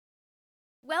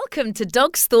Welcome to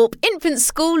Dogsthorpe Infant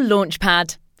School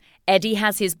Launchpad. Eddie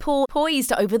has his paw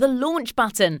poised over the launch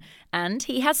button and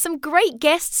he has some great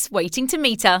guests waiting to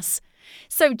meet us.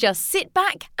 So just sit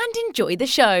back and enjoy the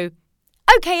show.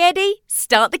 OK, Eddie,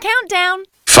 start the countdown.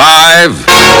 5,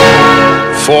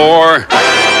 4,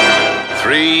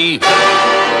 3,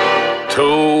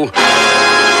 2,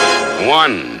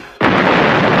 1.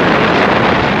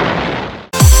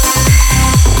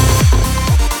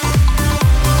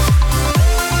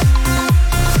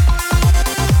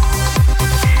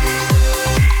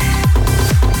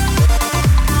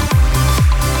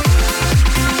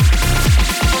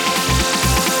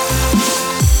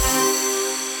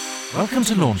 Welcome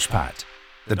to Launchpad,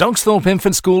 the Dogsthorpe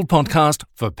Infant School podcast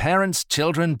for parents,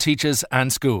 children, teachers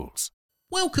and schools.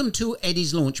 Welcome to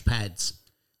Eddie's Launchpads.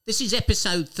 This is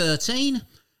episode 13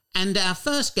 and our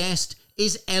first guest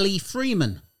is Ellie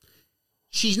Freeman.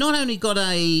 She's not only got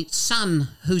a son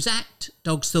who's at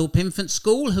Dogsthorpe Infant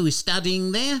School who is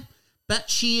studying there, but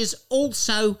she is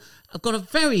also got a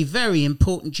very, very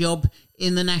important job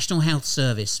in the National Health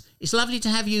Service. It's lovely to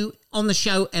have you on the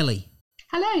show, Ellie.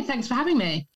 Hello, thanks for having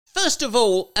me. First of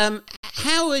all,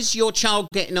 how is your child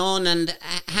getting on and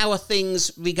how are things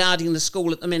regarding the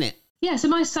school at the minute? Yeah, so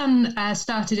my son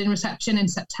started in reception in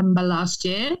September last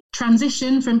year.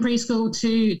 Transition from preschool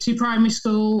to primary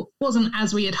school wasn't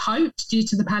as we had hoped due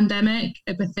to the pandemic.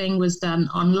 Everything was done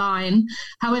online.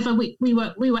 However, we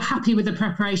were happy with the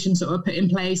preparations that were put in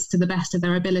place to the best of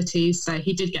their abilities. So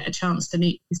he did get a chance to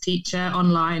meet his teacher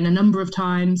online a number of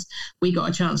times. We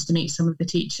got a chance to meet some of the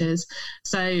teachers.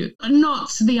 So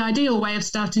not the ideal way of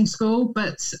starting school,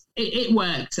 but it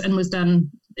worked and was done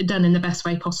in the best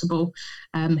way possible.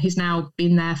 He's now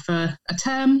been there for a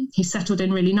term. He's settled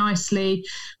in really nicely.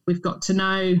 We've got to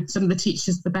know some of the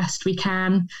teachers the best we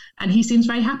can, and he seems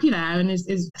very happy there and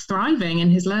is thriving in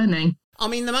his learning. I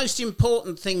mean, the most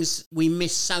important things we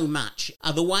miss so much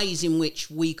are the ways in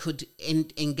which we could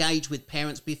engage with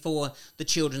parents before the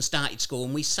children started school,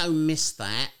 and we so miss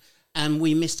that. And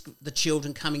we missed the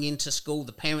children coming into school,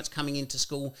 the parents coming into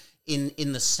school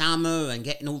in the summer and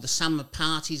getting all the summer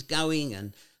parties going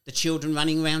and the children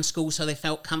running around school so they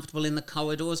felt comfortable in the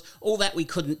corridors. All that we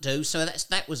couldn't do, so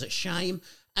that was a shame.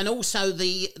 And also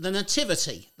the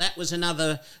nativity, that was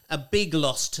a big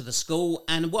loss to the school.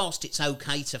 And whilst it's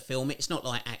okay to film it, it's not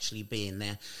like actually being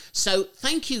there. So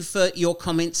thank you for your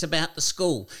comments about the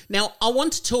school. Now, I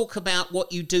want to talk about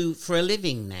what you do for a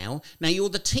living now. Now, you're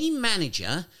the team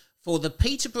manager for the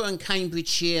Peterborough and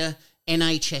Cambridgeshire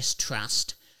NHS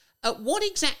Trust. What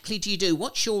exactly do you do?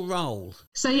 What's your role?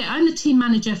 So, I'm the team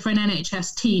manager for an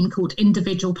NHS team called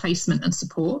Individual Placement and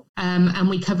Support, and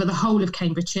we cover the whole of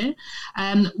Cambridgeshire.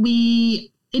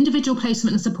 Individual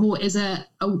placement and support is a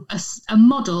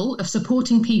model of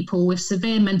supporting people with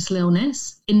severe mental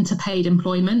illness into paid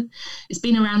employment. It's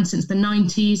been around since the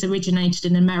 90s, originated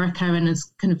in America and has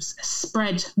kind of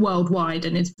spread worldwide,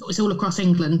 and it's all across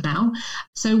England now.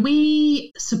 So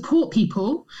we support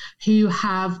people who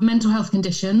have mental health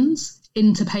conditions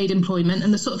into paid employment,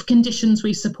 and the sort of conditions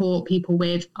we support people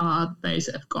with are those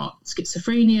that have got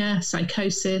schizophrenia,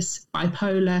 psychosis,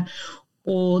 bipolar,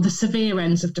 or the severe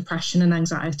ends of depression and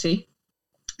anxiety.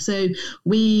 So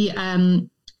we're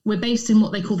based in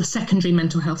what they call the secondary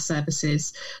mental health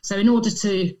services. So in order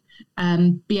to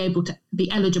be able to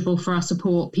be eligible for our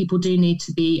support, people do need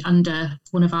to be under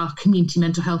one of our community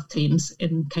mental health teams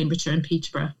in Cambridgeshire and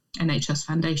Peterborough, NHS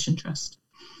Foundation Trust.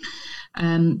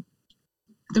 The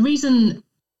reason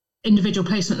individual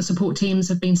placement and support teams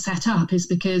have been set up is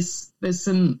because there's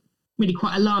some really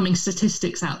quite alarming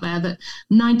statistics out there that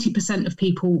 90% of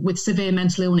people with severe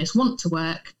mental illness want to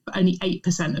work, but only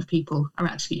 8% of people are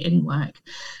actually in work.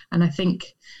 And I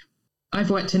think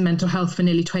I've worked in mental health for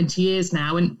nearly 20 years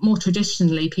now, and more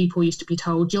traditionally, people used to be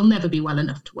told, you'll never be well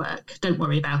enough to work. Don't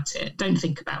worry about it. Don't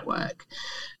think about work.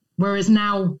 Whereas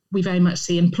now we very much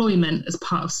see employment as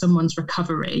part of someone's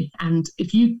recovery. And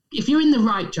if you're in the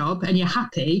right job and you're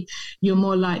happy, you're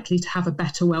more likely to have a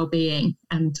better well-being,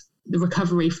 and the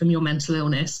recovery from your mental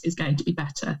illness is going to be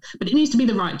better. But it needs to be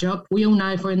the right job. We all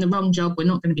know if we're in the wrong job, we're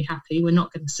not going to be happy. We're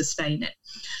not going to sustain it.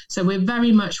 So we're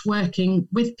very much working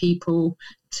with people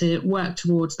to work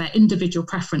towards their individual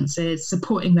preferences,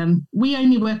 supporting them. We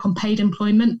only work on paid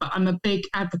employment, but I'm a big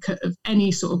advocate of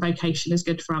any sort of vocation is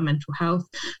good for our mental health.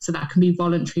 So that can be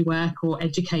voluntary work or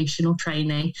education or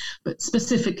training. But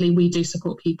specifically, we do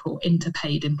support people into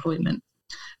paid employment.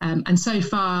 And so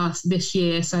far this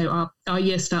year, so our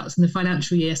year starts in the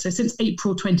financial year. So since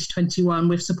April 2021,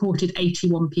 we've supported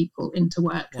 81 people into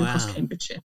work across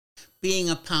Cambridgeshire. Being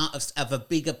a part of a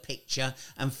bigger picture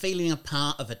and feeling a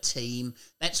part of a team,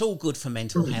 that's all good for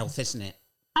mental health, isn't it?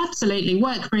 Absolutely.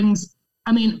 Work brings,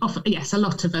 yes, a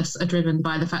lot of us are driven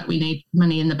by the fact we need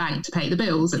money in the bank to pay the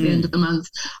bills at the end of the month.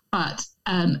 But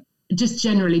just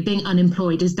generally being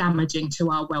unemployed is damaging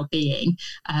to our well-being.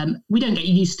 We don't get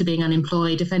used to being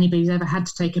unemployed. If anybody's ever had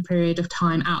to take a period of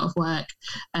time out of work,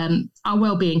 our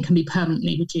well-being can be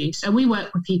permanently reduced. And we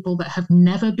work with people that have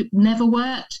never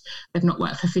worked, they've not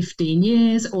worked for 15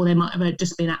 years, or they might have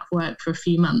just been out of work for a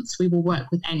few months. We will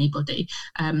work with anybody.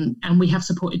 And we have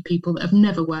supported people that have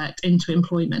never worked into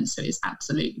employment, so it's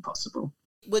absolutely possible.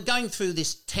 We're going through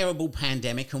this terrible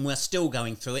pandemic, and we're still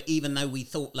going through it, even though we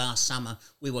thought last summer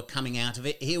we were coming out of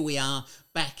it. Here we are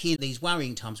back in these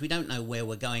worrying times. We don't know where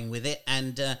we're going with it,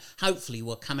 and hopefully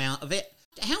we'll come out of it.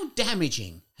 How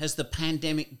damaging has the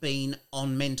pandemic been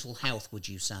on mental health, would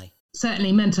you say?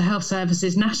 Certainly mental health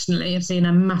services nationally have seen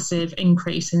a massive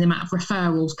increase in the amount of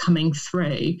referrals coming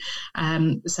through.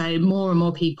 So more and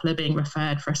more people are being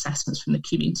referred for assessments from the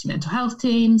community mental health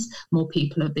teams. More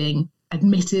people are being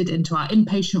admitted into our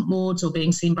inpatient wards or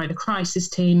being seen by the crisis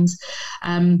teams.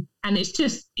 And it's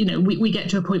just, we get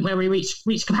to a point where we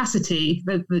reach capacity.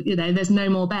 There's no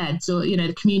more beds, or,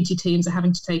 the community teams are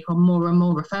having to take on more and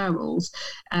more referrals.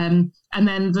 And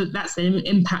then that's the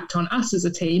impact on us as a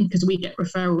team, because we get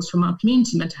referrals from our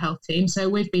community mental health team. So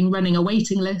we've been running a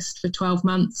waiting list for 12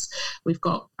 months. We've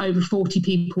got over 40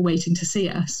 people waiting to see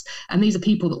us. And these are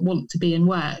people that want to be in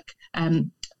work.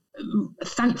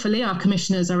 Thankfully, our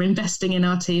commissioners are investing in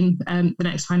our team the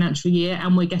next financial year,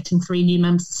 and we're getting 3 new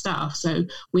members of staff. So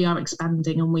we are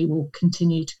expanding, and we will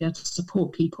continue to be able to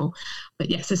support people. But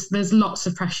yes, there's lots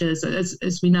of pressures.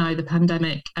 As we know, the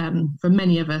pandemic, for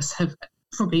many of us, have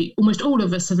probably almost all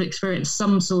of us have experienced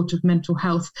some sort of mental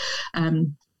health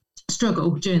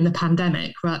struggle during the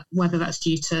pandemic, whether that's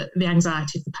due to the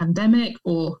anxiety of the pandemic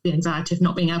or the anxiety of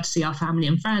not being able to see our family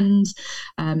and friends.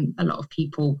 A lot of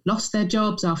people lost their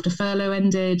jobs after furlough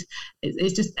ended.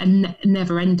 It's just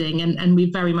never ending, and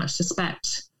we very much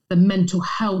suspect the mental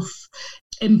health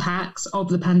impacts of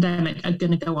the pandemic are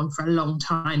going to go on for a long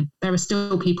time. There are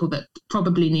still people that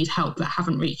probably need help that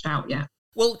haven't reached out yet.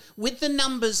 Well, with the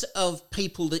numbers of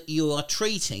people that you are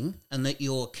treating and that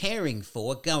you're caring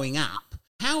for going up,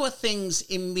 how are things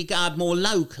in regard more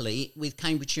locally with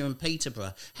Cambridgeshire and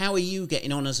Peterborough? How are you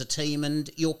getting on as a team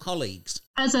and your colleagues?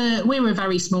 We're a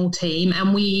very small team,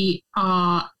 and we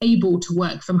are able to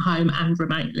work from home and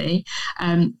remotely,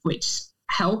 which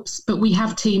helps. But we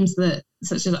have teams that,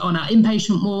 such as on our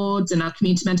inpatient wards and our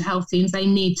community mental health teams, they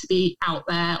need to be out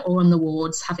there or on the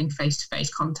wards having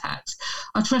face-to-face contact.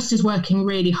 Our trust is working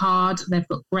really hard. They've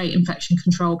got great infection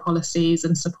control policies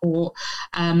and support,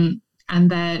 and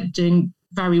they're doing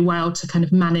very well to kind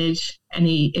of manage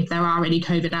if there are any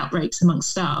COVID outbreaks amongst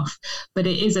staff. But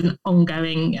it is an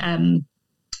ongoing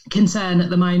concern at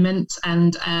the moment,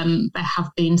 and there have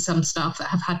been some staff that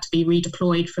have had to be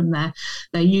redeployed from their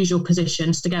usual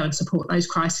positions to go and support those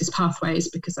crisis pathways,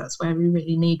 because that's where we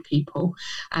really need people.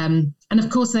 And of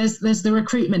course there's the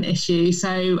recruitment issue.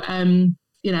 So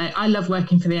I love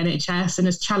working for the NHS, and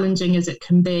as challenging as it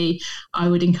can be, I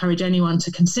would encourage anyone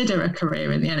to consider a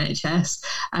career in the NHS.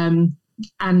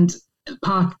 And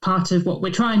part of what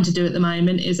we're trying to do at the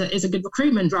moment is a good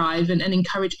recruitment drive and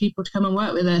encourage people to come and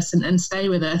work with us and stay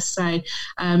with us. So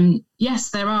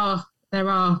yes, there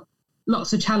are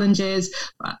lots of challenges,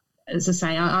 but as I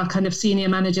say, our kind of senior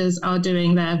managers are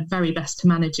doing their very best to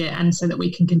manage it, and so that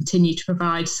we can continue to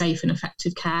provide safe and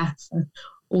effective care for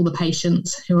all the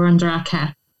patients who are under our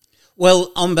care.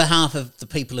 Well, on behalf of the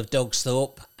people of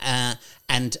Dogsthorpe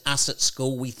and us at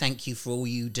school, we thank you for all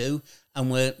you do, and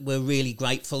we're really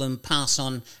grateful, and pass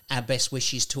on our best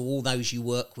wishes to all those you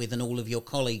work with and all of your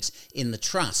colleagues in the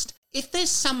trust. If there's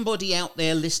somebody out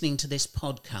there listening to this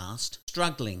podcast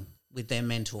struggling with their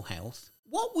mental health,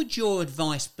 what would your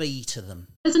advice be to them?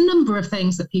 There's a number of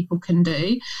things that people can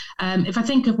do. If I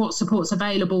think of what support's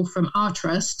available from our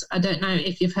trust, I don't know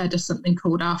if you've heard of something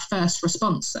called our First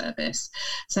Response Service.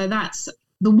 So that's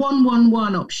the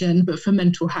 111 option, but for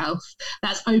mental health.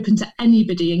 That's open to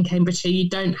anybody in Cambridgeshire. You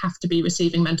don't have to be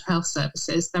receiving mental health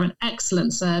services. They're an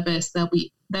excellent service.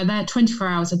 They're there 24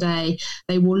 hours a day.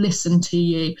 They will listen to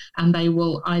you, and they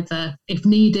will either, if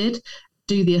needed,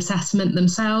 do the assessment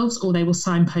themselves, or they will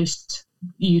signpost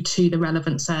you to the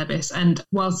relevant service. And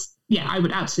whilst, I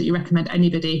would absolutely recommend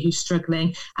anybody who's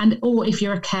struggling, or if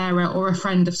you're a carer or a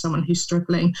friend of someone who's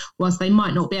struggling, whilst they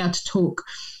might not be able to talk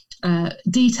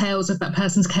details of that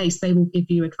person's case, they will give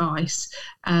you advice.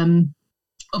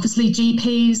 Obviously,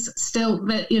 GPs still,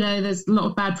 there's a lot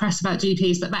of bad press about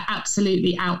GPs, but they're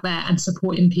absolutely out there and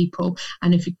supporting people.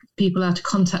 And if people are to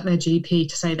contact their GP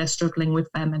to say they're struggling with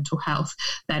their mental health,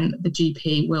 then the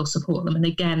GP will support them and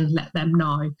again let them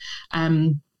know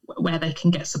where they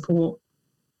can get support.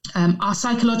 Our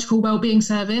psychological wellbeing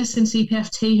service in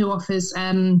CPFT, who offers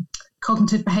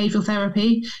cognitive behavioural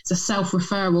therapy, it's a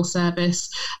self-referral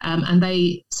service, and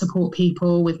they support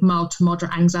people with mild to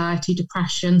moderate anxiety,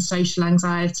 depression, social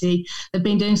anxiety. They've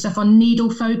been doing stuff on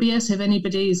needle phobia, so if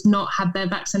anybody's not had their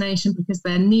vaccination because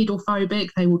they're needle phobic,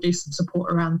 they will do some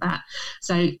support around that.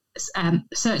 So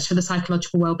search for the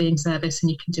psychological wellbeing service and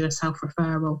you can do a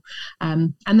self-referral.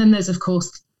 And then there's, of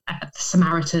course,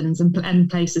 Samaritans and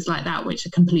places like that, which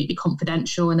are completely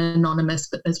confidential and anonymous,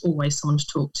 but there's always someone to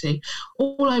talk to.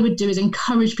 All I would do is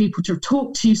encourage people to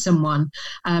talk to someone,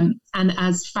 and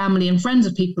as family and friends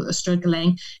of people that are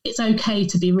struggling, it's okay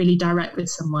to be really direct with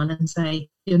someone and say,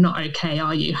 you're not okay,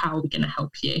 are you? How are we going to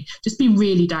help you? Just be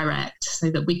really direct so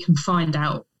that we can find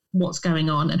out what's going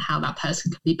on and how that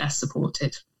person can be best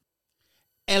supported.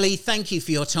 Ellie, thank you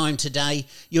for your time today.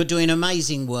 You're doing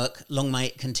amazing work. Long may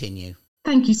it continue.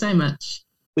 Thank you so much.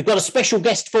 We've got a special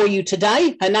guest for you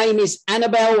today. Her name is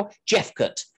Annabelle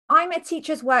Jeffcott. I'm a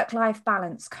teacher's work-life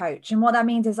balance coach. And what that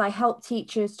means is I help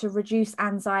teachers to reduce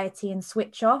anxiety and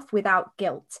switch off without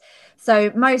guilt.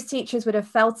 So most teachers would have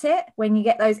felt it when you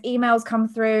get those emails come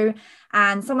through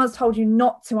and someone's told you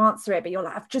not to answer it, but you're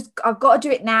like, I've got to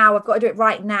do it now. I've got to do it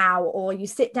right now. Or you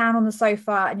sit down on the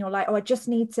sofa and you're like, oh, I just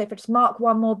need to, if I just mark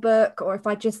one more book, or if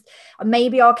I just,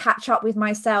 maybe I'll catch up with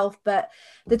myself. But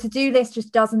the to-do list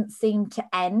just doesn't seem to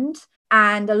end.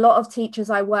 And a lot of teachers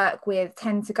I work with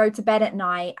tend to go to bed at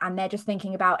night and they're just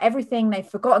thinking about everything they've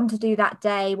forgotten to do that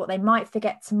day, what they might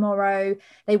forget tomorrow.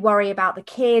 They worry about the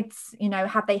kids,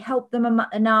 have they helped them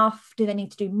enough? Do they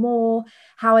need to do more?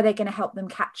 How are they going to help them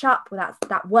catch up? Well, that's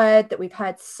that word that we've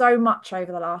heard so much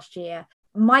over the last year.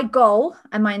 My goal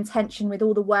and my intention with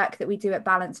all the work that we do at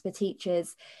Balance for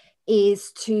Teachers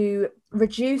is to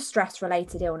reduce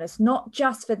stress-related illness, not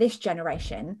just for this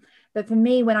generation, but for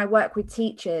me, when I work with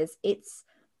teachers, it's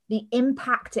the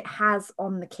impact it has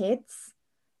on the kids,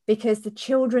 because the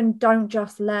children don't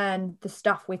just learn the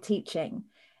stuff we're teaching.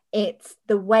 It's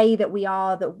the way that we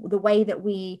are, the way that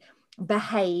we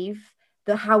behave,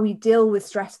 how we deal with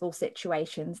stressful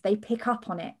situations. They pick up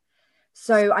on it.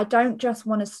 So I don't just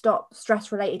want to stop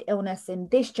stress-related illness in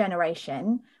this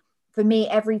generation. For me,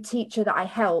 every teacher that I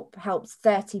help helps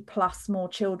 30 plus more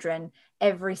children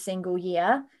every single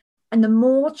year. And the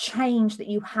more change that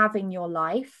you have in your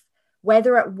life,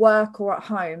 whether at work or at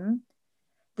home,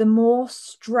 the more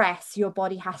stress your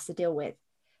body has to deal with.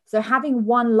 So having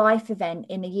one life event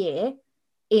in a year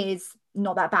is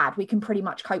not that bad. We can pretty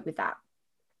much cope with that.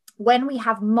 When we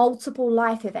have multiple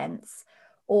life events,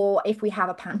 or if we have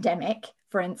a pandemic,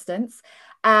 for instance,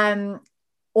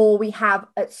 or we have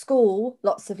at school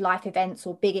lots of life events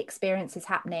or big experiences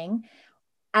happening,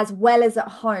 as well as at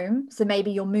home. So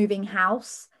maybe you're moving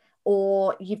house,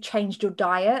 or you've changed your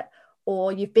diet,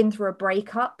 or you've been through a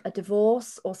breakup, a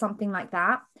divorce, or something like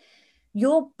that.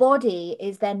 Your body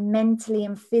is then mentally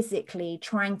and physically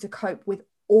trying to cope with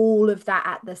all of that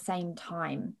at the same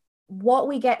time. What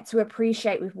we get to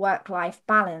appreciate with work-life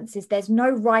balance is there's no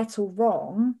right or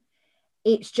wrong.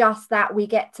 It's just that we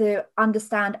get to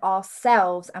understand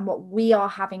ourselves and what we are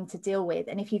having to deal with.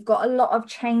 And if you've got a lot of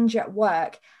change at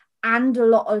work and a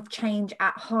lot of change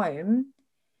at home,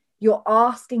 you're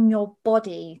asking your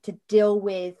body to deal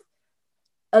with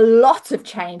a lot of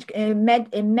change, an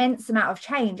immense amount of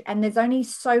change. And there's only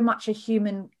so much a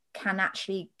human can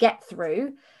actually get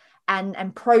through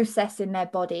and process in their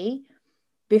body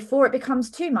before it becomes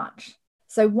too much.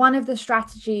 So one of the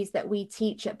strategies that we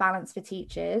teach at Balance for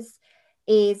Teachers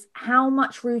is how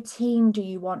much routine do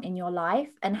you want in your life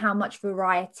and how much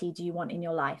variety do you want in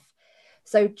your life?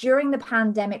 So during the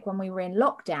pandemic, when we were in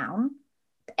lockdown,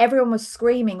 everyone was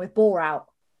screaming with bore out,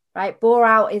 right? Bore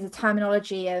out is a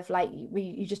terminology of like,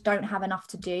 you just don't have enough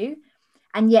to do.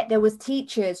 And yet there was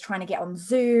teachers trying to get on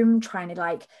Zoom, trying to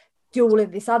like do all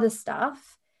of this other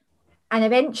stuff. And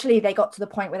eventually they got to the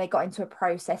point where they got into a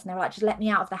process and they were like, just let me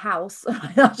out of the house.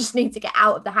 I just need to get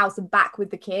out of the house and back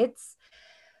with the kids.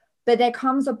 But there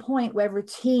comes a point where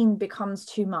routine becomes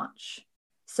too much.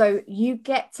 So you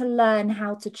get to learn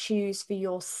how to choose for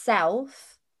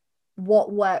yourself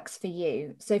what works for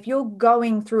you. So if you're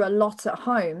going through a lot at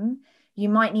home, you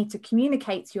might need to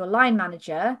communicate to your line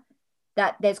manager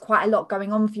that there's quite a lot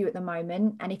going on for you at the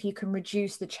moment. And if you can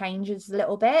reduce the changes a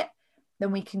little bit,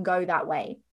 then we can go that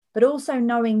way. But also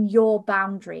knowing your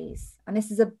boundaries. And this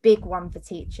is a big one for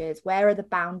teachers. Where are the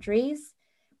boundaries?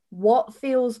 what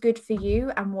feels good for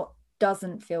you and what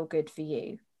doesn't feel good for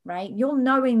you, right? You'll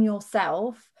know in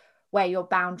yourself where your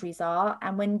boundaries are.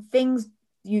 And when things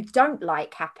you don't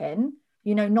like happen,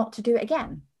 you know not to do it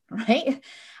again, right?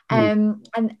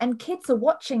 And kids are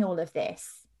watching all of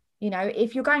this. You know,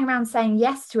 if you're going around saying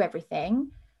yes to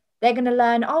everything, they're going to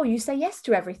learn, oh, you say yes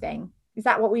to everything. Is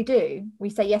that what we do? We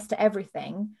say yes to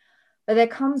everything. But there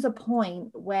comes a point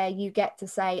where you get to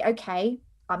say, okay,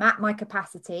 I'm at my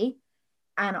capacity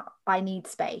and I need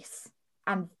space.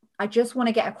 And I just want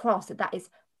to get across that that is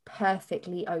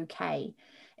perfectly okay,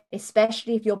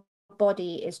 especially if your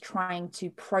body is trying to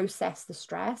process the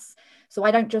stress. So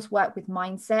I don't just work with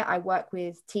mindset. I work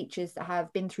with teachers that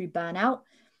have been through burnout,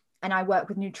 and I work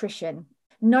with nutrition.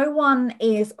 No one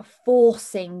is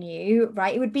forcing you,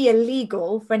 right? It would be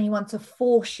illegal for anyone to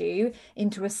force you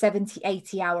into a 70,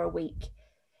 80 hour week.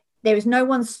 There is no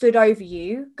one stood over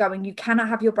you going, you cannot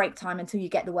have your break time until you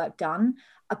get the work done,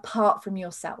 apart from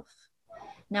yourself.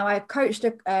 Now, I coached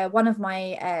one of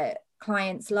my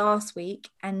clients last week,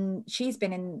 and she's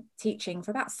been in teaching for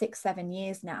about 6-7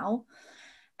 years now.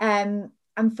 And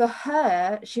for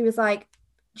her, she was like,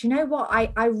 do you know what?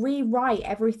 I rewrite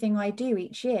everything I do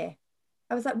each year.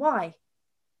 I was like, why?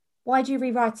 Why do you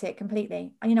rewrite it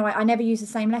completely? And, you know, I never use the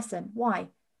same lesson. Why?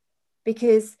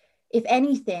 Because if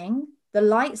anything, the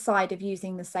light side of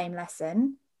using the same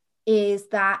lesson is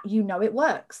that you know it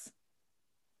works.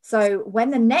 So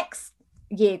when the next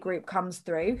year group comes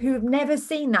through who have never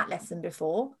seen that lesson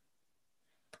before,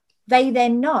 they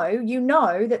then know, you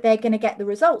know, that they're going to get the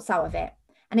results out of it.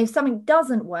 And if something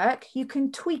doesn't work, you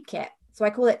can tweak it. So I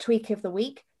call it tweak of the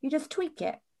week. You just tweak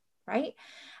it, right?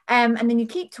 And then you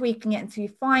keep tweaking it until you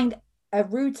find a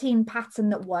routine pattern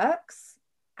that works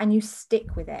and you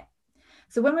stick with it.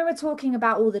 So when we were talking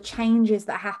about all the changes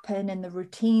that happen and the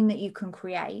routine that you can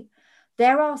create,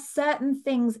 there are certain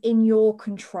things in your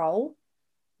control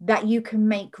that you can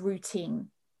make routine.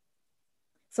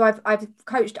 So I've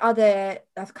coached an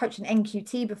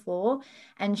NQT before,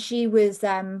 and she was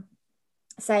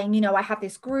saying, you know, I have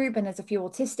this group and there's a few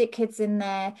autistic kids in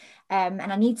there, and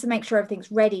I need to make sure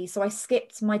everything's ready. So I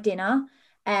skipped my dinner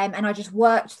and I just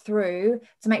worked through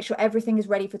to make sure everything is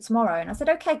ready for tomorrow. And I said,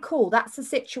 okay, cool. That's the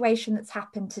situation that's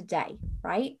happened today,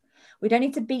 right? We don't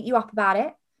need to beat you up about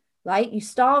it. Right? You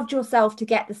starved yourself to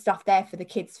get the stuff there for the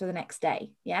kids for the next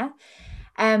day. Yeah.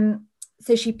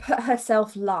 So she put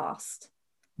herself last,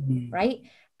 right?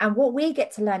 And what we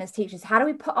get to learn as teachers, how do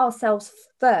we put ourselves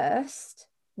first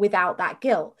without that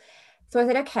guilt? So I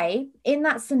said, okay, in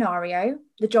that scenario,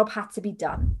 the job had to be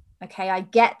done. Okay, I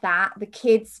get that. The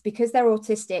kids, because they're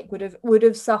autistic, would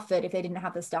have suffered if they didn't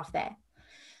have the stuff there.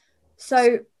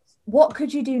 So what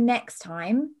could you do next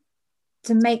time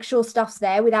to make sure stuff's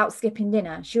there without skipping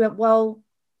dinner? She went, well,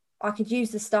 I could use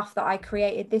the stuff that I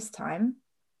created this time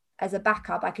as a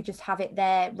backup. I could just have it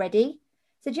there ready.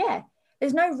 I said, yeah,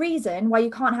 there's no reason why you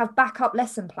can't have backup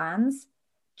lesson plans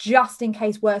just in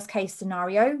case, worst case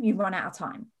scenario, you run out of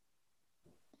time.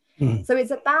 So it's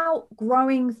about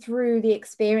growing through the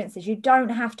experiences. You don't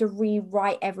have to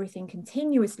rewrite everything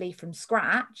continuously from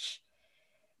scratch,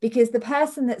 because the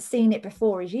person that's seen it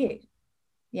before is you.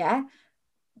 Yeah.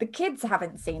 The kids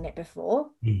haven't seen it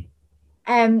before.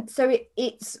 So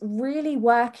it's really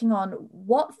working on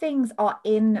what things are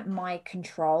in my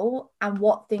control and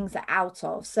what things are out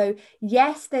of. So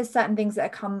yes, there's certain things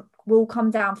that will come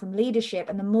down from leadership.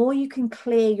 And the more you can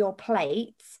clear your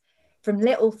plates from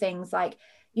little things like,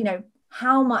 you know,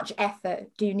 how much effort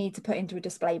do you need to put into a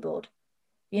display board?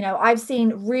 You know, I've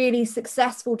seen really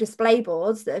successful display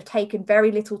boards that have taken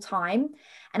very little time.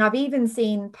 And I've even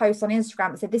seen posts on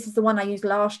Instagram that said, this is the one I used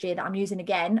last year that I'm using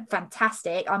again.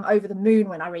 Fantastic. I'm over the moon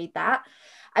when I read that.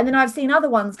 And then I've seen other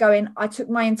ones going, I took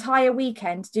my entire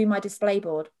weekend to do my display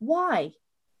board. Why?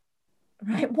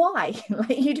 Right? Why?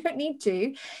 Like, you don't need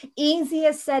to.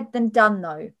 Easier said than done,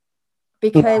 though.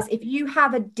 Because if you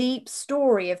have a deep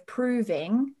story of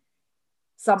proving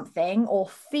something or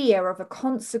fear of a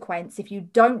consequence, if you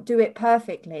don't do it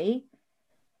perfectly,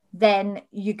 then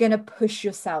you're going to push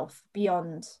yourself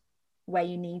beyond where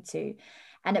you need to.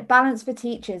 And at Balance for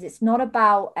Teachers, it's not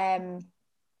about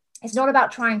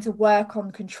trying to work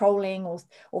on controlling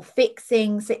or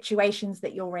fixing situations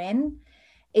that you're in.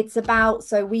 It's about,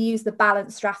 so we use the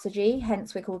balance strategy,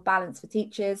 hence we're called Balance for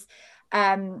Teachers.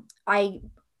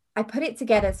 I put it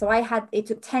together. So it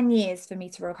took 10 years for me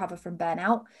to recover from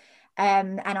burnout.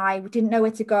 And I didn't know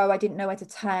where to go. I didn't know where to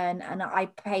turn. And I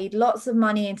paid lots of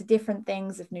money into different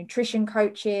things of nutrition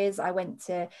coaches. I went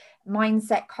to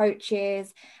mindset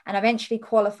coaches and eventually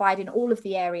qualified in all of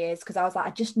the areas because I was like,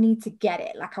 I just need to get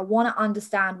it. Like, I want to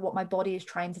understand what my body is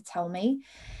trying to tell me.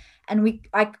 And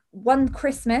one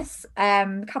Christmas,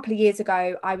 a couple of years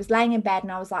ago, I was laying in bed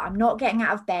and I was like, I'm not getting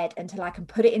out of bed until I can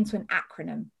put it into an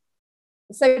acronym.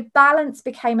 So balance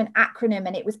became an acronym,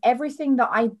 and it was everything that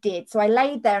I did. So I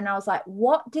laid there and I was like,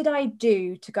 what did I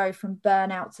do to go from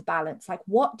burnout to balance? Like,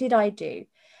 what did I do?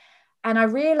 And I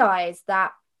realized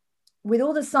that with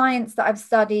all the science that I've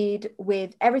studied,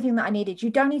 with everything that I needed, you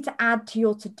don't need to add to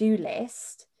your to-do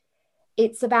list.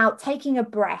 It's about taking a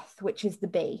breath, which is the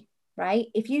B, right?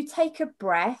 If you take a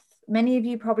breath, many of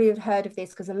you probably have heard of this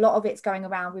because a lot of it's going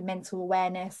around with mental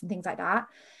awareness and things like that.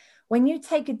 When you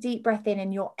take a deep breath in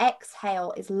and your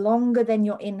exhale is longer than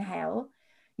your inhale,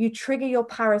 you trigger your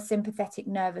parasympathetic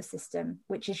nervous system,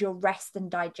 which is your rest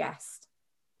and digest.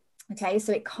 Okay,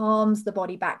 so it calms the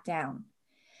body back down.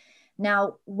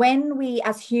 Now, when we,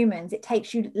 as humans, it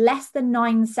takes you less than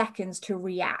 9 seconds to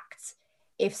react.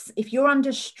 If you're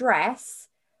under stress,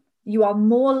 you are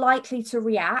more likely to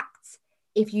react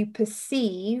if you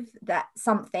perceive that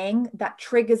something that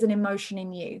triggers an emotion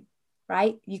in you,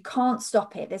 right? You can't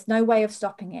stop it. There's no way of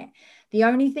stopping it. The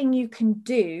only thing you can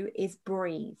do is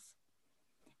breathe.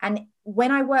 And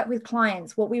when I work with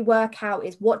clients, what we work out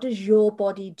is, what does your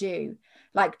body do?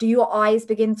 Like, do your eyes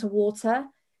begin to water?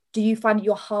 Do you find that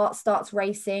your heart starts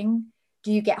racing?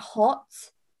 Do you get hot?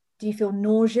 Do you feel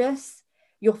nauseous?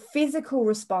 Your physical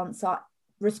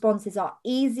responses are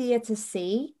easier to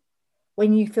see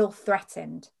when you feel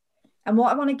threatened. And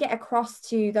what I want to get across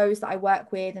to those that I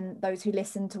work with and those who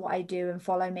listen to what I do and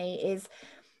follow me is,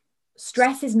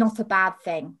 stress is not a bad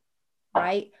thing,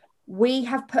 right? We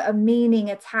have put a meaning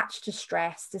attached to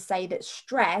stress to say that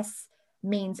stress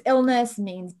means illness,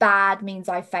 means bad, means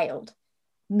I failed.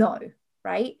 No,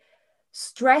 right?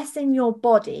 Stress in your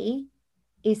body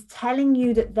is telling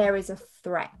you that there is a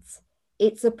threat.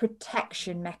 It's a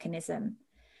protection mechanism.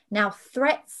 Now,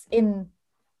 threats in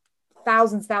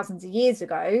thousands of years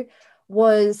ago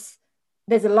was,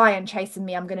 there's a lion chasing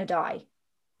me, I'm going to die,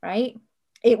 right?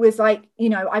 It was like,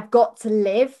 I've got to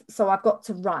live, so I've got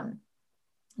to run.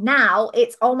 Now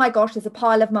it's, oh my gosh, there's a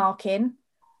pile of marking,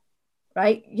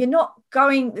 right?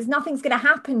 There's nothing's going to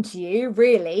happen to you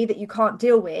really that you can't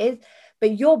deal with,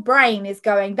 but your brain is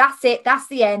going, that's it, that's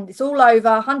the end, it's all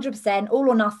over, 100%, all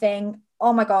or nothing.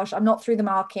 Oh my gosh, I'm not through the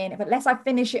marking. Unless I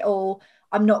finish it all,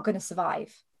 I'm not going to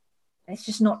survive. And it's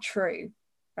just not true,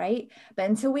 right? But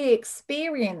until we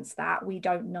experience that, we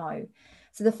don't know.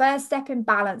 So the first step in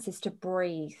balance is to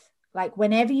breathe. Like,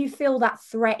 whenever you feel that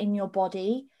threat in your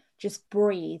body, just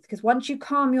breathe. Because once you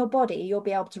calm your body, you'll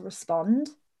be able to respond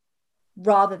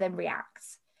rather than react.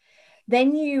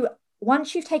 Then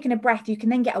once you've taken a breath, you can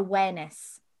then get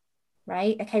awareness,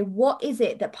 right? Okay, what is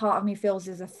it that part of me feels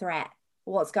is a threat?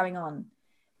 What's going on?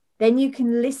 Then you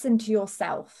can listen to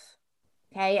yourself.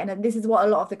 Okay, and then this is what a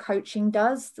lot of the coaching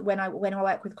does when I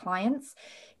work with clients,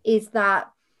 is that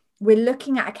we're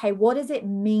looking at, okay, what does it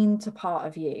mean to part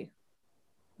of you,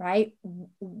 right?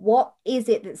 What is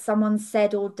it that someone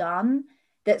said or done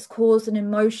that's caused an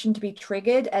emotion to be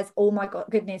triggered as, oh my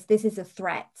goodness, this is a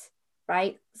threat,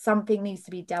 right? Something needs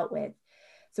to be dealt with.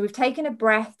 So we've taken a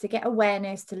breath to get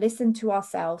awareness, to listen to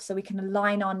ourselves so we can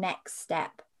align our next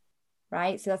step,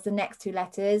 right? So that's the next 2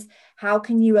 letters. How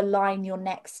can you align your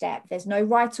next step? There's no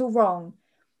right or wrong.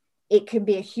 It can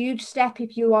be a huge step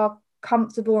if you are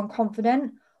comfortable and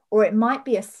confident, or it might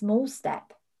be a small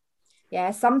step.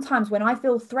 Yeah, sometimes when I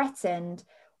feel threatened,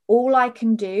 all I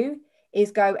can do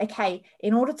is go, okay,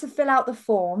 in order to fill out the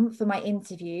form for my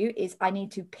interview, is I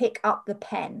need to pick up the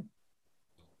pen.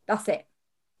 That's it.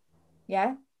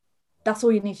 Yeah, that's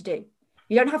all you need to do.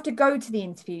 You don't have to go to the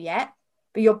interview yet,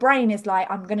 but your brain is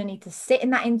like, I'm going to need to sit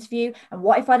in that interview. And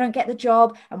what if I don't get the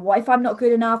job? And what if I'm not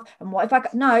good enough? And what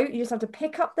if no, you just have to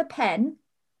pick up the pen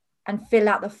and fill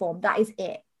out the form. That is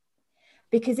it.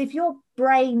 Because if your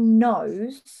brain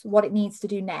knows what it needs to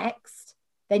do next,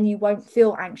 then you won't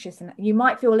feel anxious. And you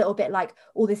might feel a little bit like,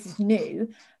 oh, this is new.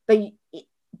 But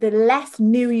the less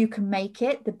new you can make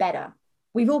it, the better.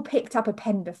 We've all picked up a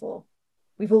pen before.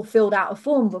 We've all filled out a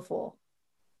form before.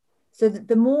 So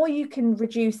the more you can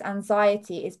reduce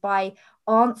anxiety is by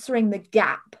answering the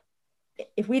gap.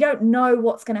 If we don't know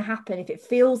what's going to happen, if it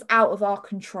feels out of our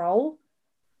control,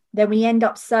 then we end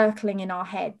up circling in our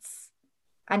heads.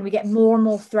 And we get more and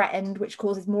more threatened, which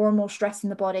causes more and more stress in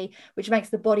the body, which makes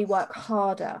the body work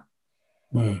harder.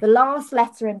 The last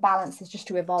letter in balance is just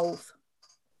to evolve.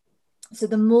 So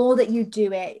the more that you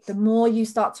do it, the more you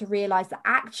start to realize that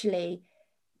actually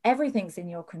everything's in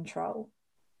your control,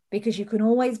 because you can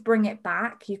always bring it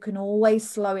back. You can always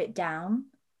slow it down.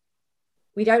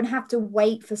 We don't have to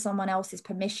wait for someone else's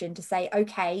permission to say,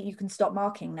 okay, you can stop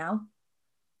marking now.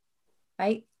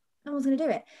 Right? No one's going to do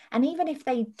it. And even if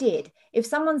they did, if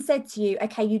someone said to you,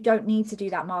 okay, you don't need to do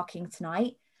that marking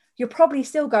tonight, you'll probably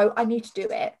still go, I need to do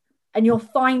it. And you'll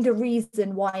find a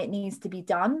reason why it needs to be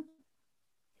done,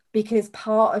 because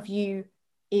part of you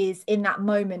is in that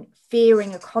moment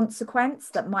fearing a consequence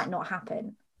that might not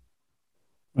happen.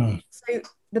 So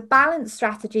the balance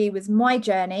strategy was my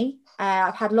journey.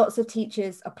 I've had lots of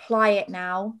teachers apply it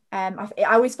now. I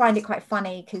always find it quite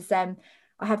funny because I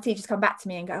have teachers come back to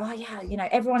me and go, oh yeah, you know,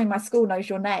 everyone in my school knows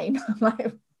your name. I'm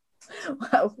like,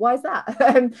 well, why is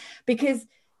that? Because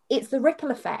it's the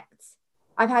ripple effect.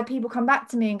 I've had people come back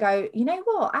to me and go, you know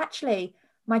what, actually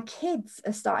my kids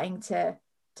are starting to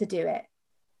do it,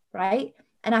 right?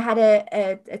 And I had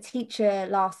a teacher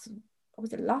last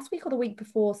week or the week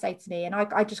before say to me, and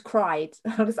I just cried.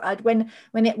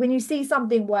 When you see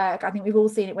something work, I think we've all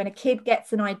seen it, when a kid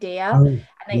gets an idea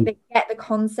and they get the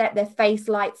concept, their face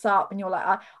lights up, and you're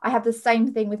like, I have the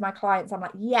same thing with my clients. I'm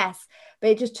like, yes, but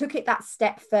it just took it that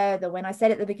step further. When I said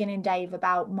at the beginning, Dave,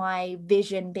 about my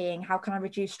vision being, how can I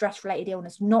reduce stress-related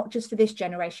illness, not just for this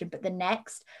generation, but the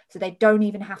next, so they don't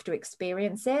even have to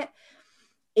experience it,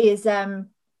 is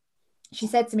she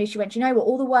said to me, she went, you know what,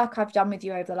 all the work I've done with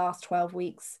you over the last 12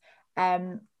 weeks,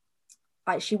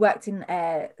 she worked in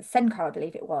Senko, I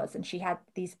believe it was, and she had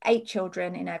these 8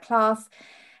 children in her class,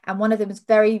 and one of them is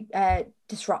very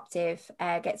disruptive,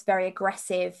 gets very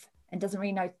aggressive and doesn't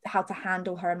really know how to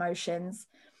handle her emotions.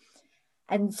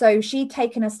 And so she'd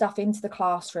taken her stuff into the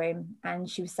classroom, and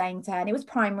she was saying to her, and it was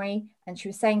primary, and she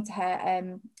was saying to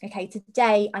her, okay,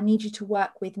 today I need you to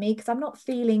work with me because I'm not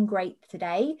feeling great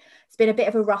today. It's been a bit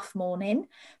of a rough morning.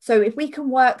 So if we can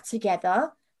work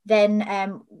together, then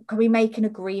can we make an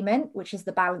agreement, which is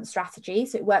the balance strategy?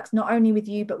 So it works not only with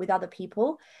you, but with other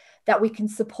people, that we can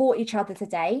support each other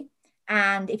today.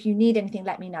 And if you need anything,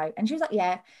 let me know. And she was like,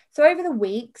 yeah. So over the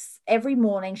weeks, every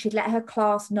morning, she'd let her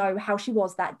class know how she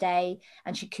was that day,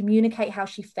 and she'd communicate how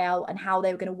she felt and how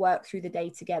they were going to work through the day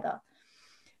together.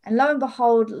 And lo and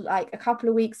behold, like a couple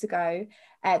of weeks ago,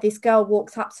 this girl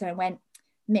walked up to her and went,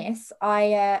 Miss,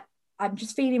 I'm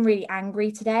just feeling really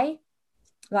angry today.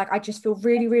 Like, I just feel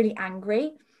really, really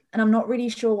angry, and I'm not really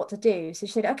sure what to do. So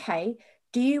she said, okay,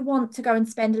 do you want to go and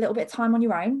spend a little bit of time on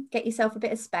your own, get yourself a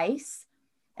bit of space?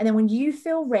 And then when you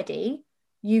feel ready,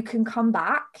 you can come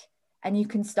back and you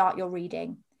can start your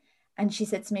reading. And she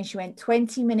said to me, she went,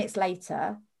 20 minutes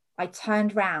later, I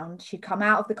turned round, she'd come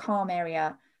out of the calm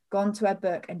area, gone to her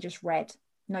book and just read.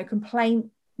 No complaint,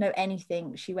 no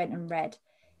anything. She went and read.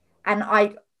 And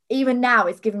even now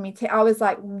it's given me, I was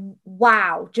like,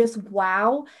 wow, just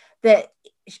wow, that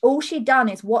all she'd done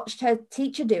is watched her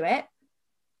teacher do it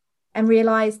and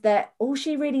realized that all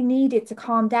she really needed to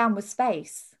calm down was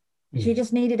space. She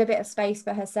just needed a bit of space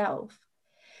for herself.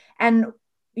 And,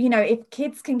 you know, if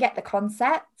kids can get the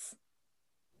concepts,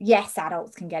 yes,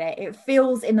 adults can get it. It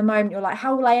feels in the moment, you're like,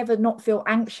 how will I ever not feel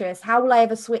anxious? How will I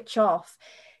ever switch off?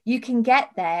 You can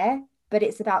get there, but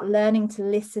it's about learning to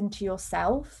listen to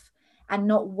yourself and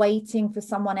not waiting for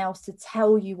someone else to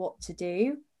tell you what to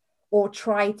do or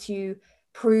try to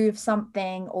prove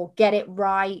something or get it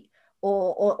right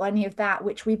or any of that,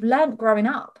 which we've learned growing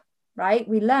up. Right?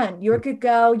 We learn you're a good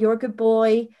girl, you're a good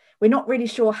boy. We're not really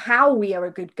sure how we are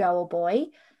a good girl or boy.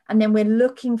 And then we're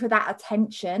looking for that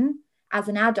attention as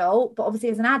an adult. But obviously,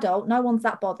 as an adult, no one's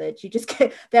that bothered. You just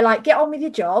they're like, get on with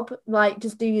your job, like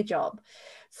just do your job.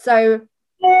 So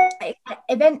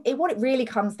what it really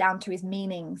comes down to is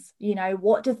meanings. You know,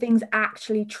 what do things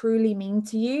actually truly mean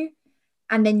to you?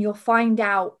 And then you'll find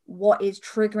out what is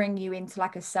triggering you into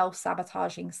like a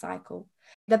self-sabotaging cycle.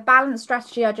 The balance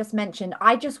strategy I just mentioned,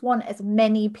 I just want as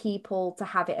many people to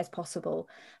have it as possible,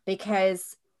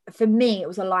 because for me, it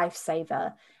was a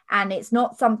lifesaver. And it's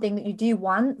not something that you do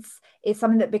once, it's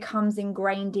something that becomes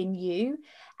ingrained in you.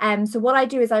 So what I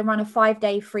do is I run a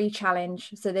 5-day free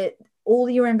challenge so that all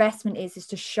your investment is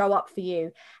to show up for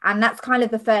you. And that's kind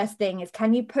of the first thing is,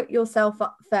 can you put yourself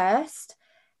up first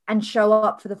and show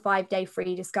up for the 5-day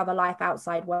free Discover Life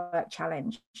Outside Work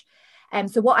challenge?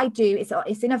 So what I do is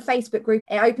it's in a Facebook group.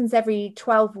 It opens every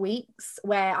 12 weeks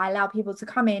where I allow people to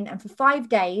come in, and for 5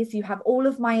 days you have all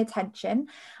of my attention.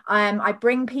 I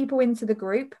bring people into the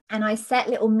group and I set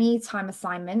little me time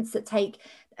assignments that take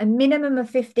a minimum of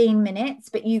 15 minutes,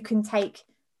 but you can take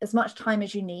as much time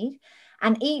as you need.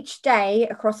 And each day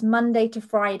across Monday to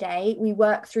Friday, we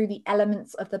work through the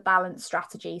elements of the balance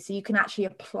strategy. So you can actually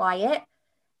apply it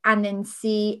and then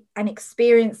see and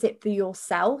experience it for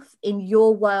yourself in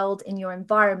your world, in your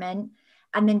environment,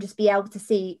 and then just be able to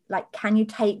see, like, can you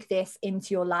take this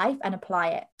into your life and apply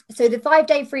it? So the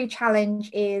 5-day free challenge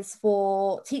is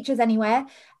for teachers anywhere.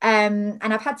 And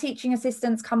I've had teaching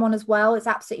assistants come on as well. It's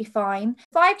absolutely fine.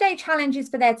 5-day challenge is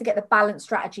for there to get the balance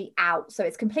strategy out. So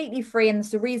it's completely free. And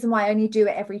the reason why I only do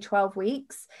it every 12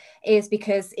 weeks is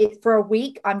because for a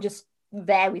week, I'm just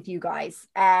there with you guys.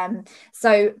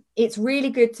 So it's really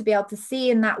good to be able to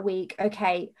see in that week,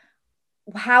 okay,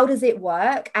 how does it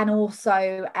work? And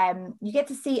also you get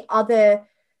to see other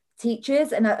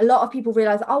teachers, and a lot of people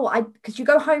realize, because you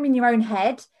go home in your own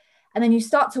head and then you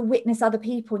start to witness other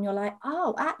people and you're like,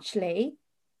 oh, actually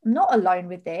I'm not alone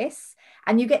with this.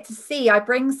 And you get to see, I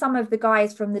bring some of the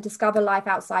guys from the Discover Life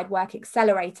Outside Work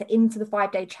Accelerator into the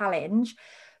 5-day challenge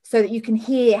so that you can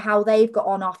hear how they've got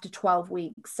on after 12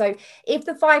 weeks. So if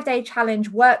the 5-day challenge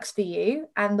works for you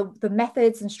and the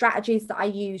methods and strategies that I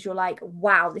use, you're like,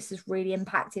 wow, this has really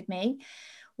impacted me.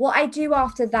 What I do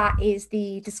after that is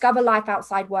the Discover Life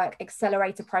Outside Work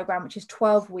Accelerator program, which is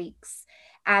 12 weeks.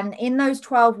 And in those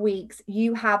 12 weeks,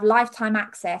 you have lifetime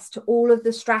access to all of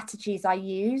the strategies I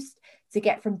used to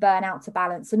get from burnout to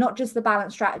balance. So not just the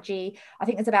balance strategy, I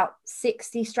think there's about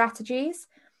 60 strategies.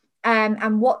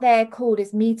 And what they're called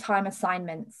is me time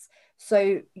assignments.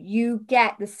 So you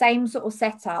get the same sort of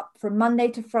setup from Monday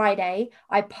to Friday.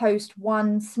 I post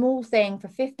one small thing for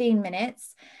 15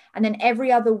 minutes. And then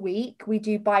every other week, we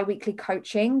do bi-weekly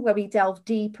coaching where we delve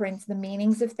deeper into the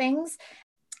meanings of things.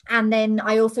 And then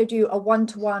I also do a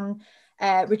one-to-one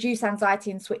reduce anxiety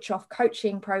and switch off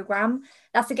coaching program.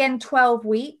 That's again 12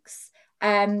 weeks.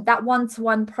 That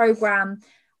one-to-one program,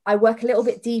 I work a little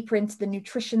bit deeper into the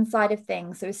nutrition side of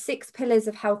things. So 6 pillars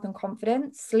of health and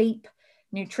confidence: sleep,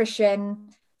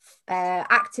 nutrition,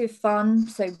 active fun,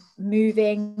 so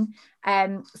moving.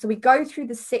 So we go through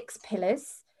the 6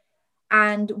 pillars.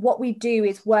 And what we do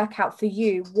is work out for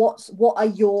you, what are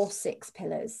your 6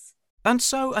 pillars. And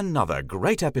so another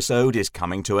great episode is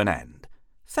coming to an end.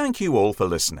 Thank you all for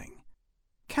listening.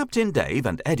 Captain Dave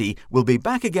and Eddie will be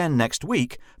back again next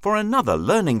week for another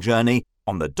learning journey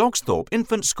on the Dogsthorpe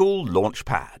Infant School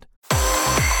Launchpad.